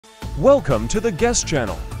Welcome to the Guest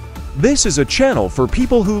Channel. This is a channel for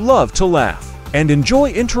people who love to laugh and enjoy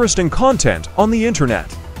interesting content on the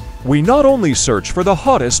internet. We not only search for the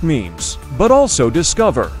hottest memes, but also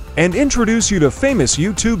discover and introduce you to famous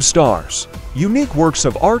YouTube stars, unique works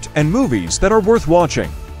of art and movies that are worth watching.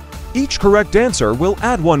 Each correct answer will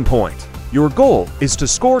add 1 point. Your goal is to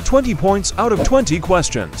score 20 points out of 20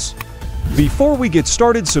 questions. Before we get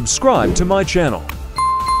started, subscribe to my channel.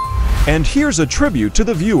 And here's a tribute to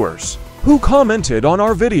the viewers who commented on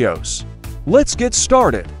our videos. Let's get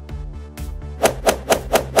started.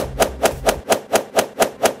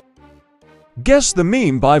 Guess the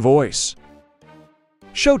meme by voice.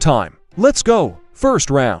 Showtime. Let's go. First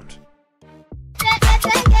round.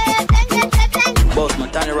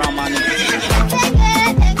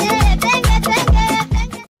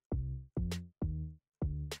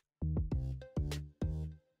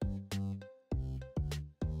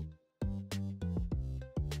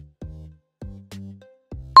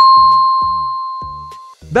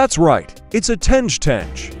 That's right, it's a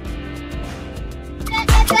Tenge.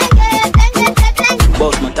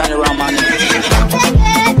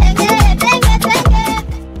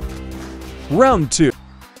 Round 2.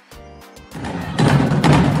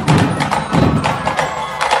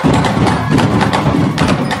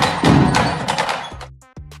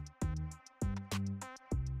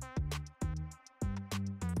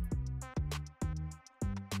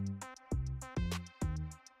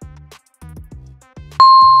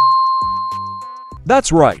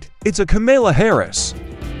 That's right, it's a Kamila Harris.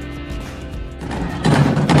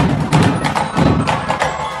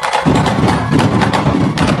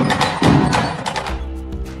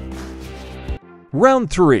 Round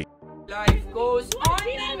 3. Life goes on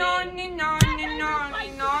and on and on and on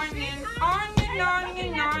and on and on and on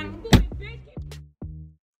and on.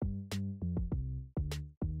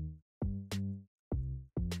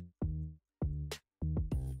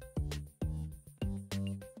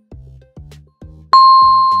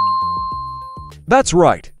 That's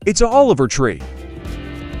right, it's an Oliver tree.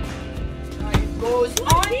 Life goes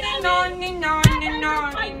on and on and on and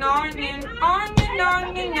on and on and on and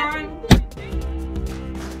on and on.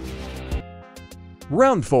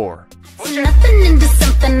 Round 4. Nothing into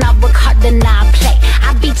something, I work hard and I play.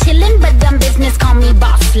 I be chillin', but I'm business, call me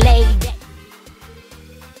boss lady.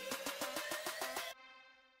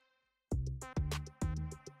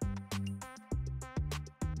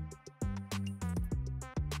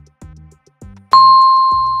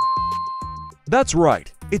 That's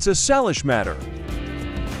right, it's a Salish matter.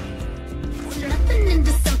 Nothing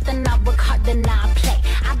into something, I work hard and I play.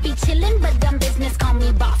 I be chillin', but I'm business, call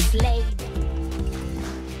me boss lady.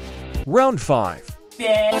 Round 5.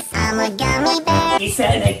 Yes, I'm a gummy bear. it's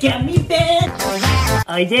a gummy bear.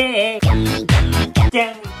 Oh yeah. Gummy, gummy, gummy. Gummy,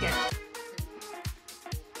 gummy.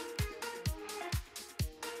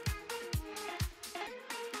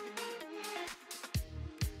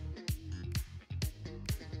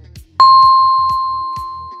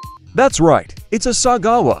 That's right, it's a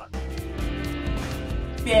Sagawa.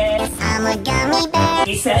 Yes, I'm a gummy bear.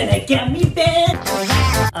 it's a gummy bear.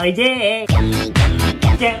 Oh yeah. Gummy, gummy,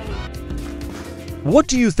 gummy. Gummy. What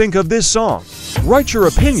do you think of this song? Write your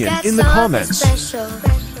opinion in the comments.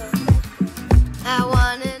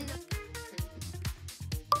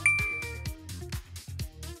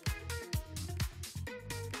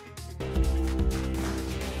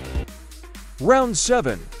 Round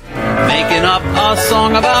 7. Making up a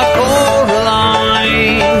song about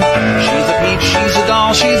Coraline. She's a peach, she's a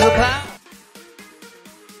doll, she's a pal.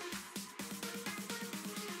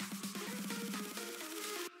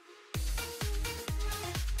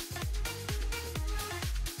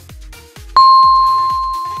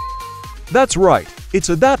 That's right, it's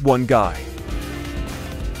a That One guy.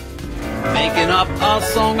 Making up a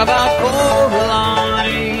song about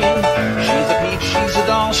Coraline. She's a peach, she's a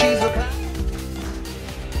doll, she's a pal.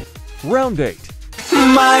 Round 8.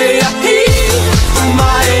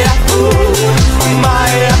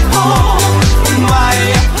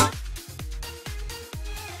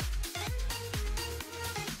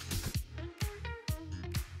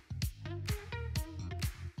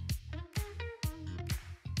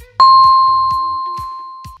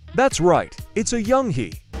 That's right, it's a young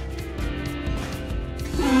he.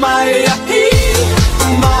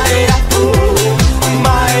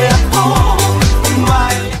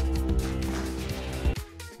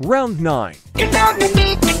 Round 9. You're not the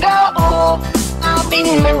beat to go. I'll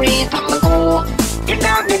be Marie from the school. You're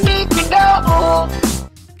not the beat to go.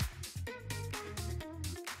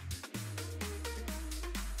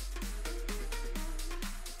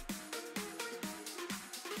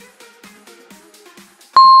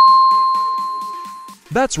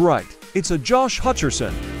 That's right, it's a Josh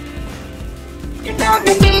Hutcherson. You don't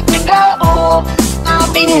need to go.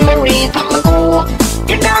 I've been married from a go.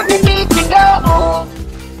 You don't need to go.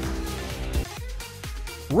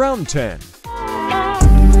 Round 10.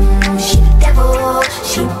 She devil,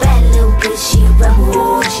 she bad little bitch, she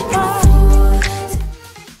rebel, she beautiful.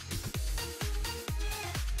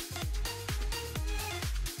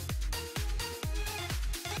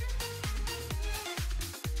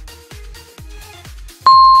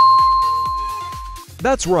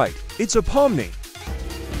 That's right, it's a Pomni.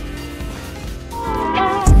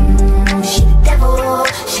 She devil,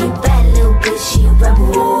 she bad little bitch, she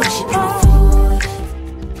rebel, she beautiful.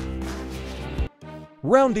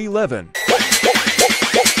 Round 11.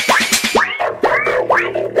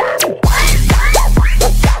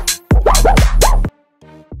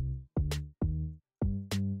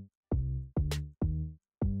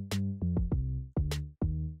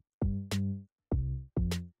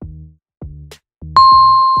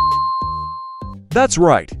 That's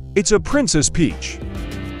right, it's a Princess Peach.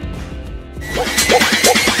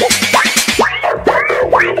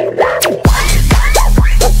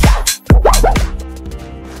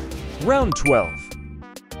 Round 12.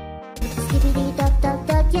 Skibbity dop dop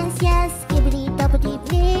dop, yes yes. Skibbity doppity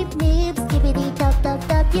bleep bleep. Skibbity dop dop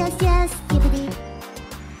dop, yes yes. Skibbity.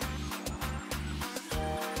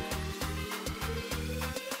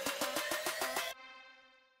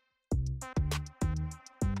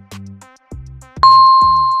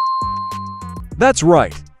 That's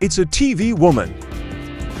right, it's a TV woman.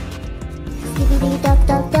 Skibbity dop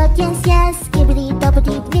dop dop, yes yes. Skibbity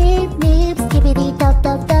doppity bleep bleep. Skibbity dop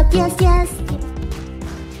dop dop, yes yes.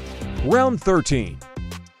 Round 13.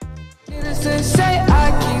 Innocent say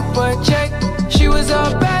I keep a check. She was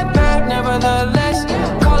a bad bad, nevertheless.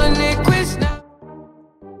 Calling it quits now.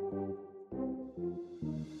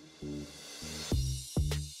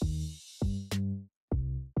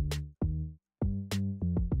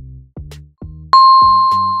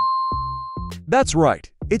 That's right,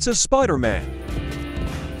 it's a Spider-Man.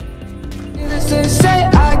 Innocent say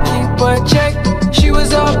I keep a check. She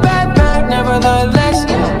was a bad bad, nevertheless.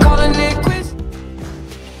 Calling it quits.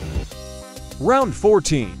 Round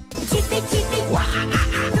 14. Chippy chippy.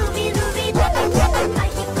 Ruby ruby. I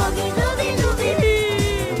keep calling ruby ruby.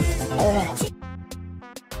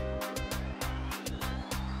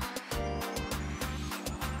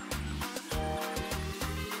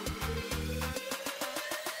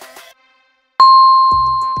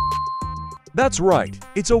 That's right,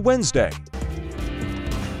 it's a Wednesday.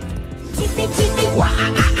 Chippy chippy.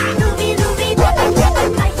 Ruby ruby.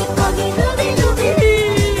 I keep calling ruby ruby.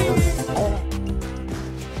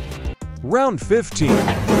 Round 15.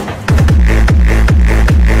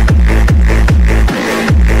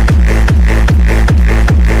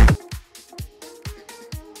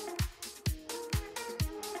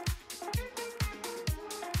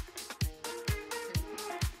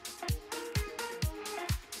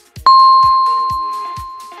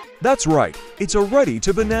 That's right, it's a Ready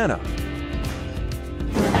to Banana.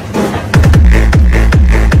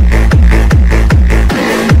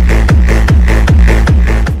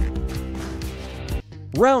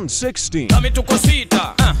 Round 16. Dame tu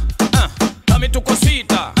cosita, dame tu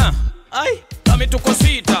cosita, ay, dame tu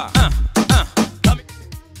cosita, dame.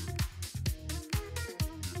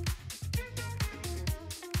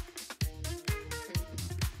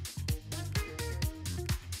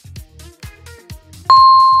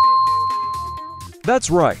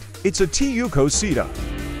 That's right, it's a TU cosita.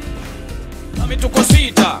 Dame tu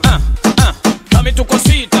cosita, dame tu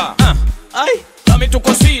cosita, ay, dame tu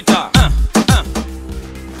cosita,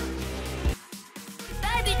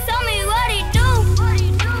 Baby, tell me what he do.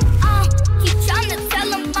 Keep trying to tell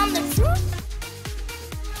him I'm the truth.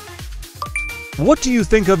 What do you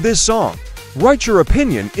think of this song? Write your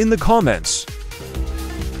opinion in the comments.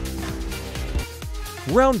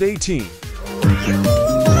 Round 18.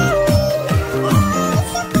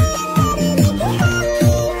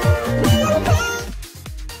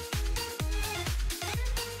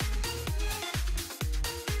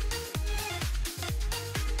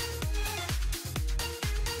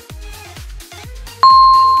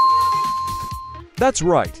 That's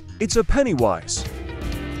right, it's a Pennywise.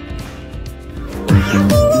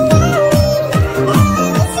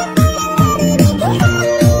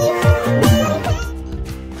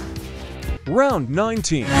 Round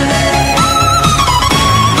 19.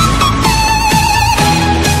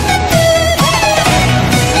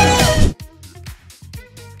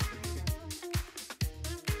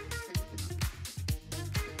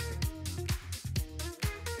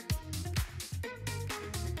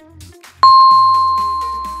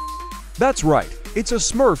 That's right, it's a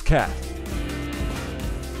Smurf cat.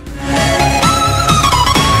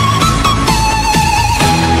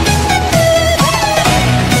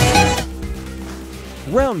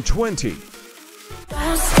 Round 20.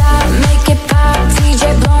 Don't stop, make it pop,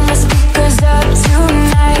 DJ blow my speakers up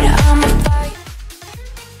tonight, I'ma fight.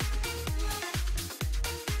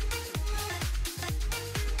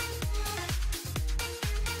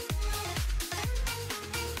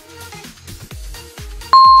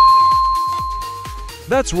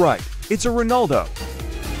 That's right, it's a Ronaldo.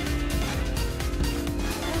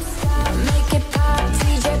 Don't stop, make it pop,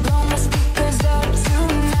 DJ blow my speakers up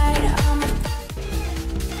tonight, I'ma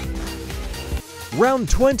Round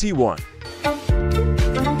 21.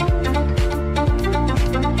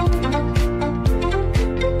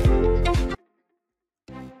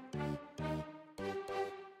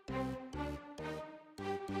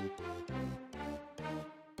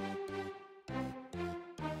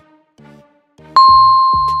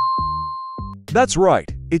 That's right,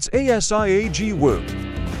 it's ASIAG Woo.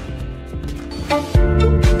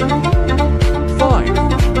 5.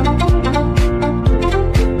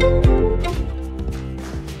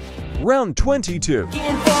 Round 22.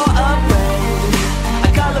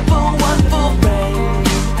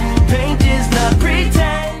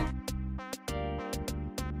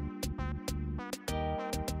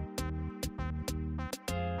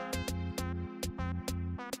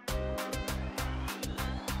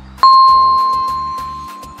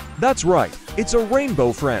 That's right, it's a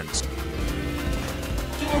Rainbow Friends.